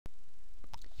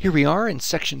Here we are in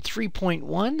section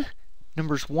 3.1,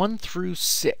 numbers 1 through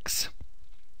 6.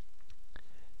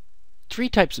 Three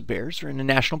types of bears are in a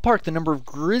national park. The number of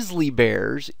grizzly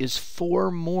bears is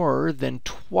 4 more than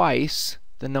twice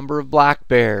the number of black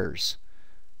bears.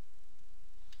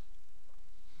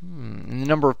 And the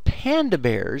number of panda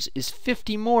bears is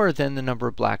 50 more than the number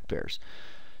of black bears.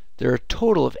 There are a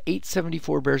total of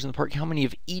 874 bears in the park. How many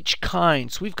of each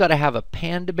kind? So we've got to have a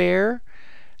panda bear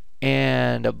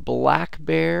and a black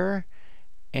bear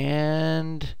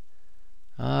and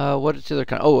what's the other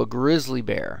kind? Oh, a grizzly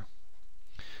bear.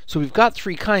 So we've got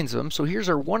 3 kinds of them. So here's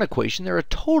our one equation. There are a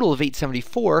total of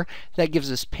 874. That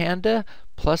gives us panda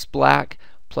plus black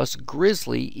plus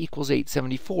grizzly equals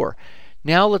 874.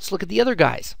 Now let's look at the other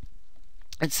guys.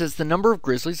 It says the number of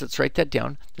grizzlies, let's write that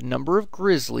down. The number of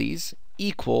grizzlies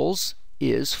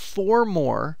is 4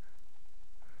 more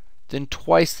than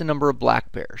twice the number of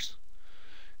black bears.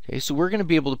 Okay, so we're going to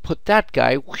be able to put that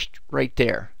guy right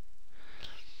there.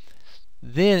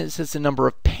 Then it says the number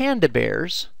of panda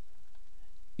bears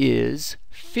is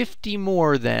 50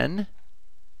 more than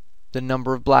the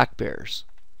number of black bears.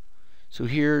 So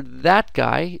here, that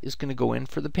guy is going to go in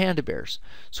for the panda bears.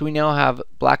 So we now have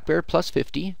black bear plus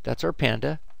 50, that's our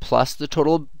panda, plus the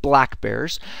total of black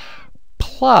bears,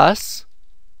 plus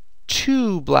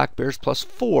 2 black bears plus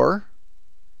 4,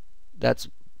 that's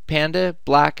panda,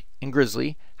 black, and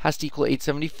grizzly, has to equal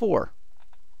 874.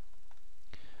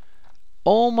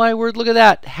 Oh my word, look at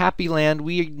that. Happy land,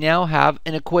 we now have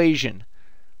an equation.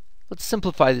 Let's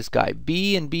simplify this guy.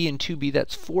 B and 2b,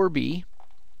 that's 4b,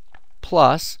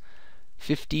 plus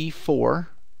 54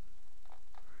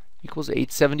 equals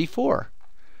 874.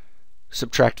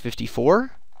 Subtract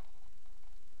 54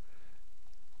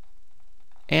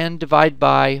 and divide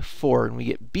by 4, and we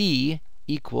get b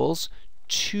equals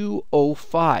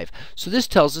 205. So this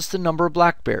tells us the number of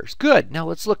black bears. Good. Now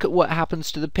let's look at what happens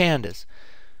to the pandas.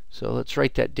 So let's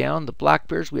write that down. The black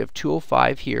bears, we have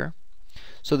 205 here.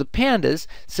 So the pandas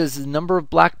says the number of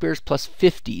black bears plus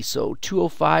 50. So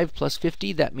 205 plus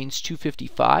 50, that means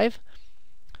 255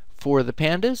 for the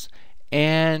pandas.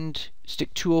 And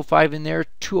stick 205 in there.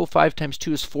 205 times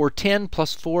 2 is 410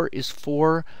 plus 4 is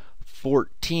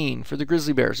 414 for the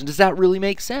grizzly bears. And does that really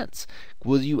make sense?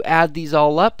 Will you add these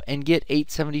all up and get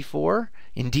 874?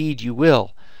 Indeed you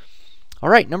will. All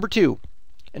right, number 2.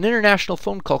 An international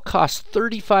phone call costs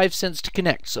 35 cents to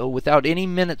connect. So without any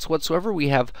minutes whatsoever, we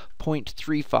have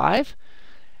 0.35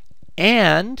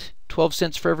 and 12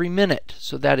 cents for every minute.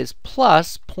 So that is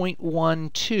plus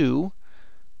 0.12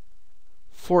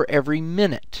 for every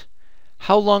minute.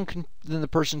 How long can the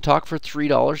person talk for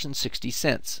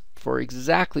 $3.60? For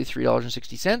exactly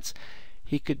 $3.60,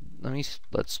 he could,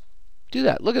 let's do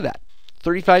that. Look at that.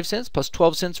 35 cents plus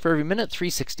 12 cents for every minute,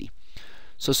 $3.60.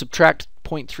 So subtract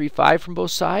 0.35 from both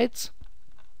sides,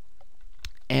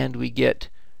 and we get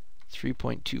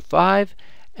 3.25.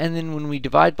 And then when we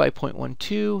divide by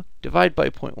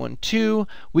 0.12,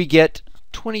 we get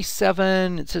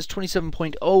 27. It says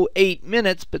 27.08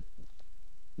 minutes, but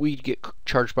we get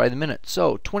charged by the minute.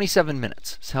 So 27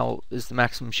 minutes is the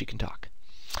maximum she can talk.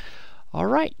 All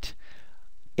right.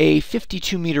 A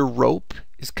 52-meter rope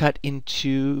is cut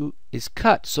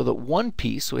so that one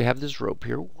piece. So we have this rope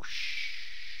here. Whoosh.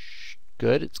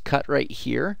 Good, it's cut right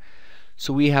here.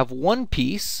 So we have one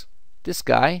piece, this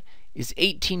guy, is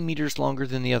 18 meters longer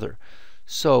than the other.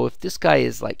 So if this guy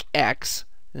is like x,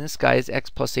 then this guy is x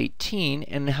plus 18.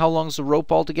 And how long is the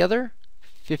rope altogether?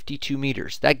 52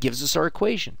 meters. That gives us our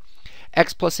equation.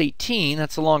 X plus 18,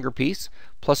 that's the longer piece,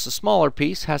 plus the smaller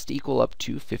piece has to equal up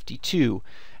to 52.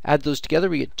 Add those together,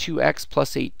 we get 2x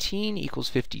plus 18 equals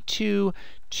 52.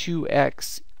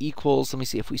 2x equals, let me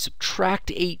see, if we subtract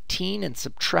 18 and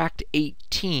subtract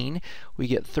 18, we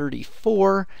get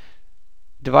 34.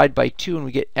 Divide by 2 and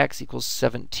we get x equals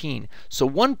 17. So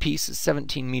one piece is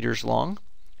 17 meters long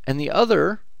and the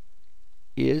other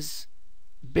is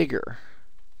bigger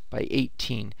by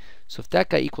 18. So if that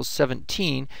guy equals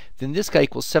 17, then this guy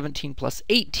equals 17 plus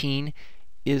 18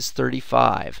 is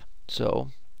 35. So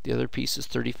the other piece is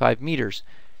 35 meters.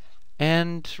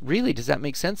 And really, does that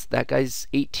make sense? That guy's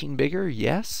 18 bigger?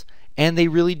 Yes. And they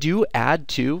really do add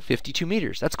to 52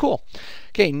 meters. That's cool.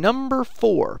 Okay, number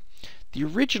 4. The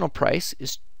original price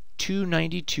is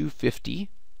 $292.50,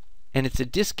 and it's a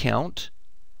discount,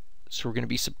 so we're going to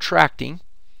be subtracting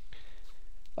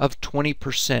of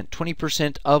 20%.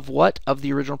 20% of what? Of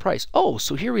the original price. Oh,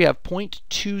 so here we have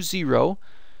 0.20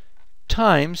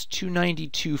 times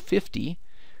 $292.50.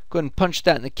 Go ahead and punch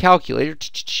that in the calculator.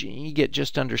 You get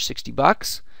just under 60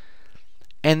 bucks.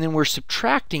 And then we're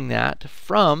subtracting that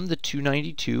from the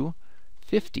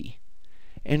 $292.50.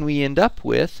 And we end up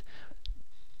with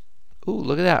Ooh,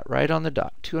 look at that, right on the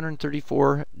dot,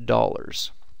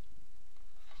 $234.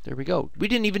 There we go. We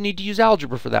didn't even need to use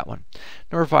algebra for that one.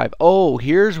 Number 5. Oh,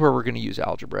 here's where we're going to use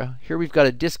algebra. Here we've got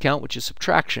a discount, which is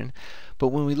subtraction. But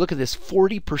when we look at this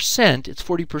 40%, it's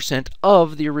 40%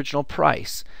 of the original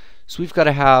price. So we've got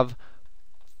to have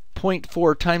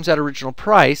 0.4 times that original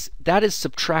price. That is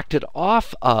subtracted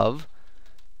off of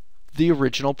the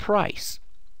original price.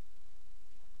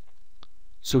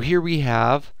 So here we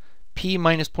have p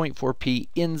minus 0.4p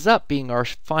ends up being our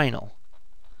final.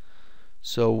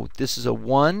 So this is a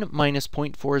 1 minus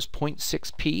 0.4 is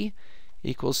 0.6p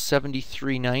equals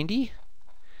 7390.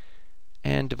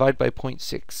 And divide by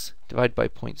 0.6, divide by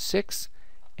 0.6.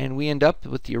 And we end up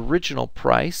with the original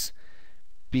price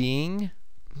being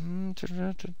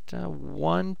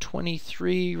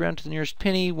 123, round to the nearest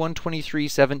penny,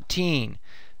 123.17.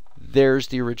 There's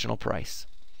the original price.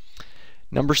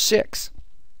 Number 6,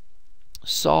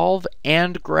 solve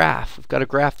and graph. We've got to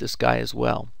graph this guy as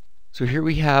well. So here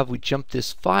we jump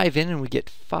this 5 in and we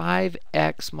get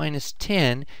 5x minus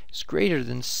 10 is greater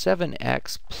than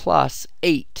 7x plus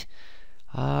 8.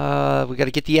 We got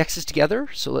to get the x's together,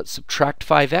 so let's subtract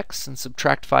 5x and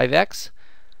subtract 5x.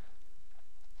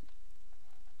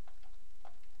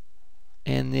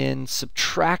 And then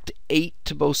subtract 8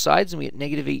 to both sides and we get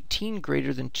negative 18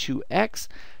 greater than 2x.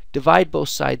 Divide both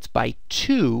sides by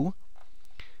 2.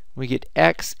 We get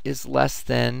x is less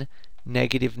than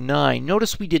negative 9.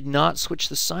 Notice we did not switch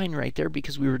the sign right there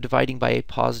because we were dividing by a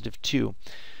positive 2.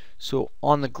 So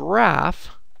on the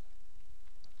graph,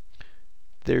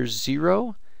 there's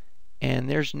 0 and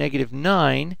there's negative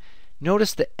 9.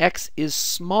 Notice that x is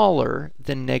smaller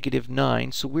than negative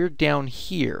 9, so we're down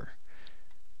here.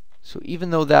 So even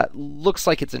though that looks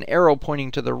like it's an arrow pointing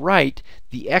to the right,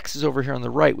 the x is over here on the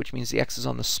right, which means the x is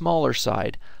on the smaller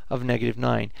side of negative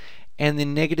 9. And the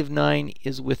negative 9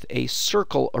 is with a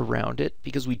circle around it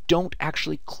because we don't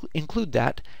actually include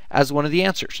that as one of the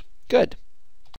answers. Good.